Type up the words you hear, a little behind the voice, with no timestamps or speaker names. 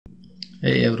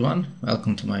Hey everyone,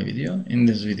 welcome to my video. In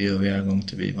this video we are going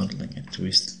to be modeling a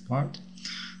twisted part.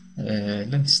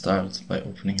 Let's start by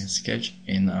opening a sketch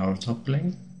in our top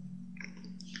plane,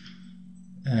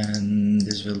 and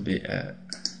this will be a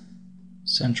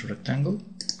center rectangle,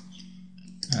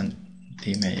 and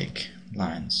we make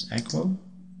lines equal,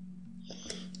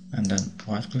 and then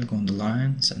right click on the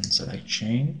lines and select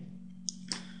chain.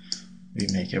 We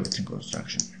make everything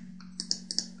construction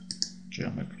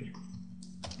geometry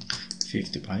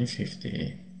 50 by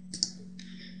 50,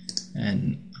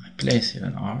 and I place here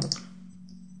an arc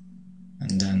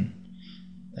and then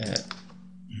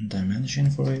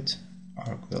dimension for it.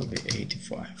 Arc will be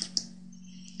 85.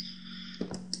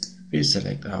 We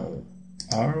select our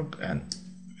arc and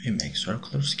we make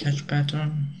circular sketch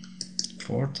pattern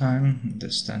 4 times the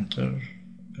center.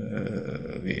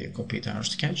 We copied our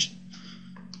sketch.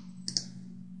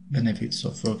 Benefits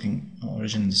of working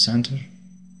origin in the center: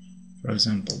 for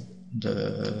example,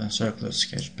 the circular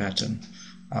sketch pattern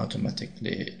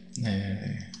automatically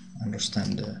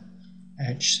understand the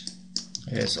edge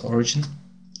as origin,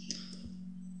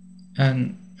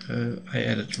 and I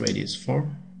added radius 4,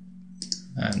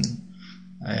 and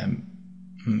I am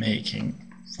making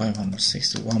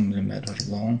 561mm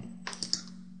long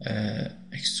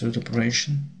extrude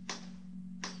operation.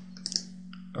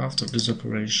 After this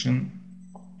operation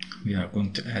we are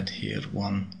going to add here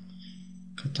one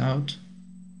cutout.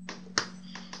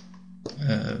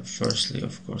 Firstly,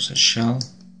 of course, a shell,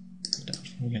 without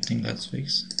forgetting that's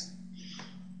fixed.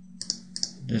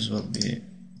 This will be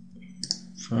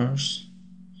first.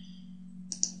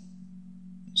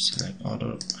 Select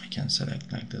other. I can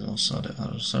select like this also the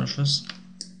other surface,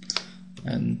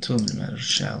 and 2mm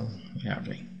shell we are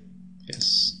doing.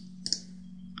 Yes,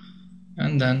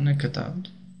 and then a cutout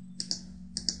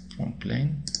from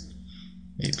plane.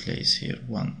 We place here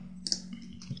one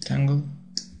rectangle.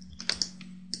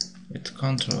 With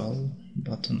Control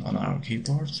button on our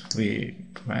keyboard, we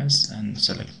press and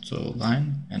select to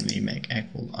line, and we make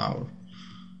equal our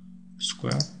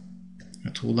square,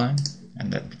 a 2 line,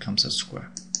 and that becomes a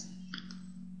square.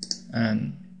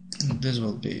 And this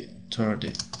will be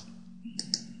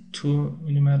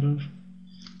 32mm,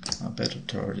 a better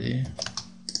 30,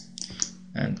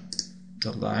 and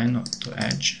the line to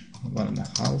edge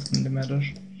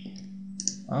 1.5mm.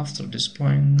 After this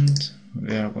point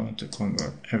we are going to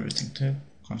convert everything to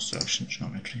construction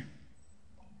geometry,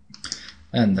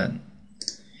 and then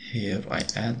here I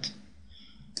add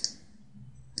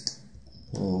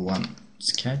one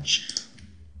sketch,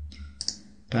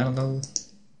 parallel,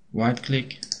 right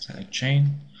click, select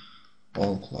chain,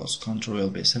 all close, control will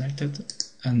be selected,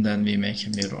 and then we make a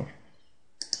mirror.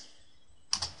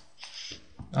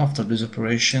 After this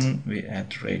operation we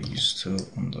add radius 2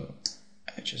 on the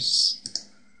edges.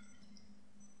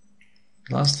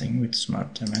 Last thing, with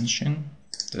smart dimension,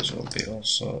 this will be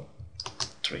also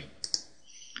 3.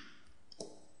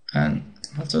 And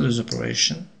after this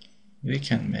operation we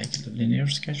can make the linear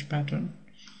sketch pattern.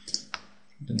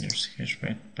 Linear sketch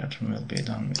pattern will be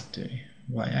done with the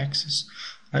y-axis.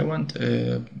 I want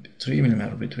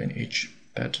 3mm between each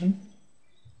pattern.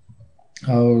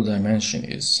 Our dimension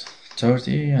is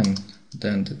 30, and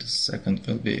then the second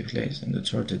will be placed in the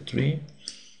 33,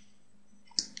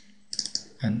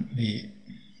 and we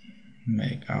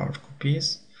make our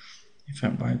copies. If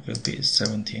I'm right, will be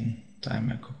 17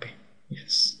 times a copy.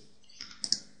 Yes.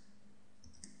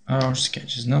 Our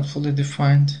sketch is not fully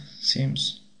defined,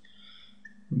 seems.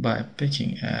 By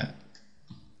picking a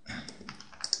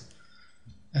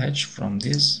edge from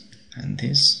this and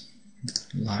this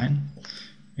line,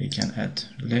 we can add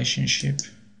relationship,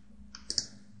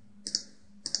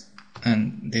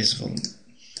 and this will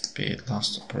be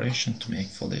last operation to make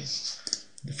fully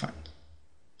defined.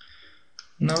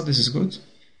 Now this is good.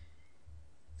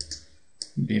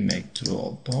 We make true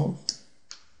or both.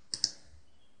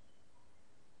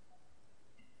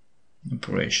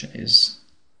 Operation is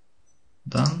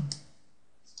done.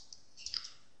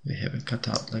 We have a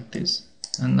cutout like this,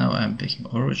 and now I'm picking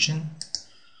origin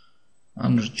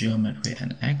under geometry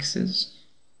and axis,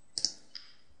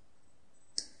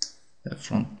 the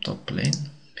front top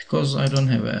plane, because I don't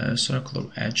have a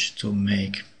circular edge to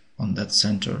make on that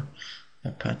center a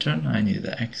pattern. I need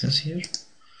the axis here,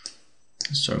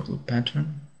 a circle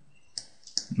pattern,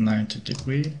 90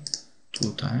 degree,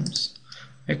 2 times,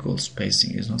 equal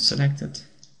spacing is not selected,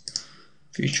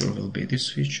 feature will be this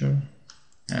feature,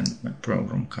 and my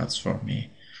program cuts for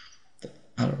me the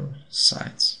other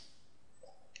sides.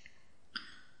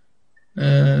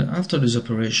 After this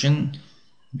operation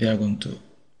we are going to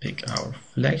pick our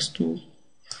flex tool,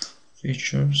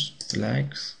 features,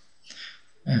 flex,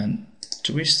 and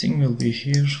twisting will be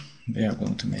here. we are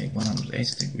going to make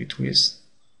 180-degree twist,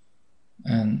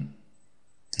 and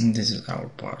this is our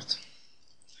part.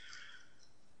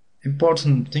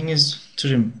 Important thing is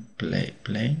trim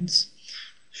planes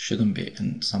shouldn't be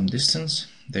in some distance,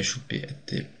 they should be at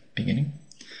the beginning.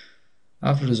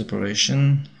 After this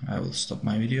operation I will stop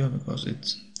my video because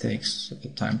it takes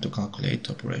time to calculate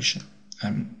the operation.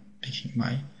 I'm picking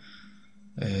my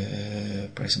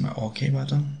pressing my OK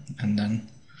button, and then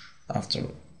after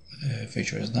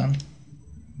feature is done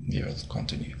we will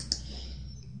continue.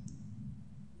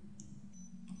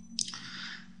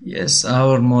 Yes,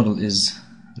 our model is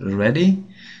ready.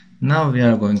 Now we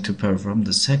are going to perform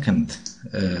the second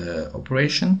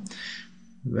operation,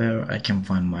 where I can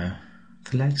find my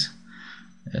flags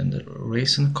and the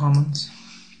recent comments,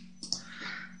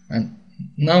 and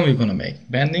now we're gonna make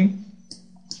bending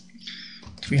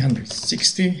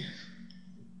 360.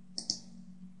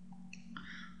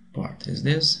 Part is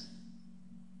this.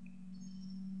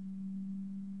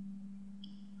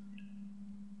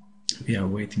 We are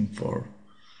waiting for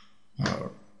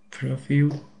our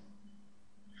preview.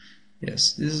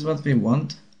 Yes, this is what we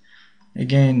want.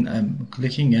 Again, I'm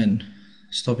clicking and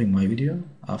stopping my video.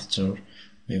 After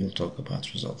we will talk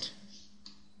about result.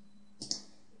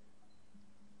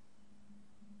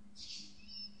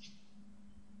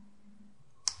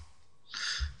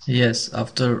 Yes,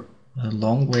 after a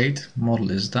long wait,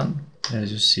 model is done.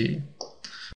 As you see,